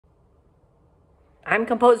I'm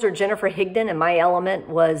composer Jennifer Higdon, and my element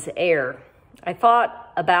was air. I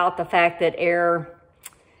thought about the fact that air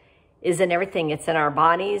is in everything. It's in our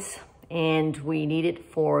bodies, and we need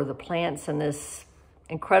it for the plants and this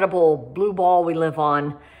incredible blue ball we live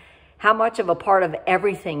on, how much of a part of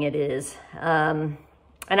everything it is. And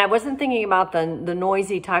I wasn't thinking about the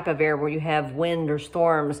noisy type of air where you have wind or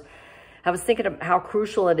storms. I was thinking of how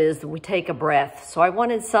crucial it is that we take a breath. So I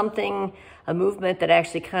wanted something, a movement that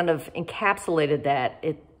actually kind of encapsulated that.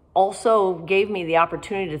 It also gave me the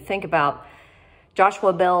opportunity to think about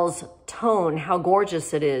Joshua Bell's tone, how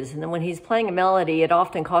gorgeous it is. And then when he's playing a melody, it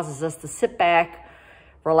often causes us to sit back,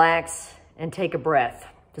 relax, and take a breath.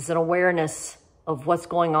 There's an awareness of what's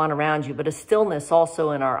going on around you, but a stillness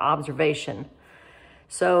also in our observation.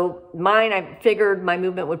 So mine, I figured my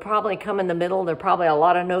movement would probably come in the middle. There are probably a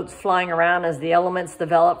lot of notes flying around as the elements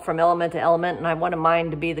develop from element to element, and I wanted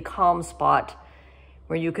mine to be the calm spot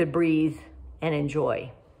where you could breathe and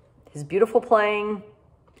enjoy his beautiful playing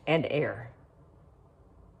and air.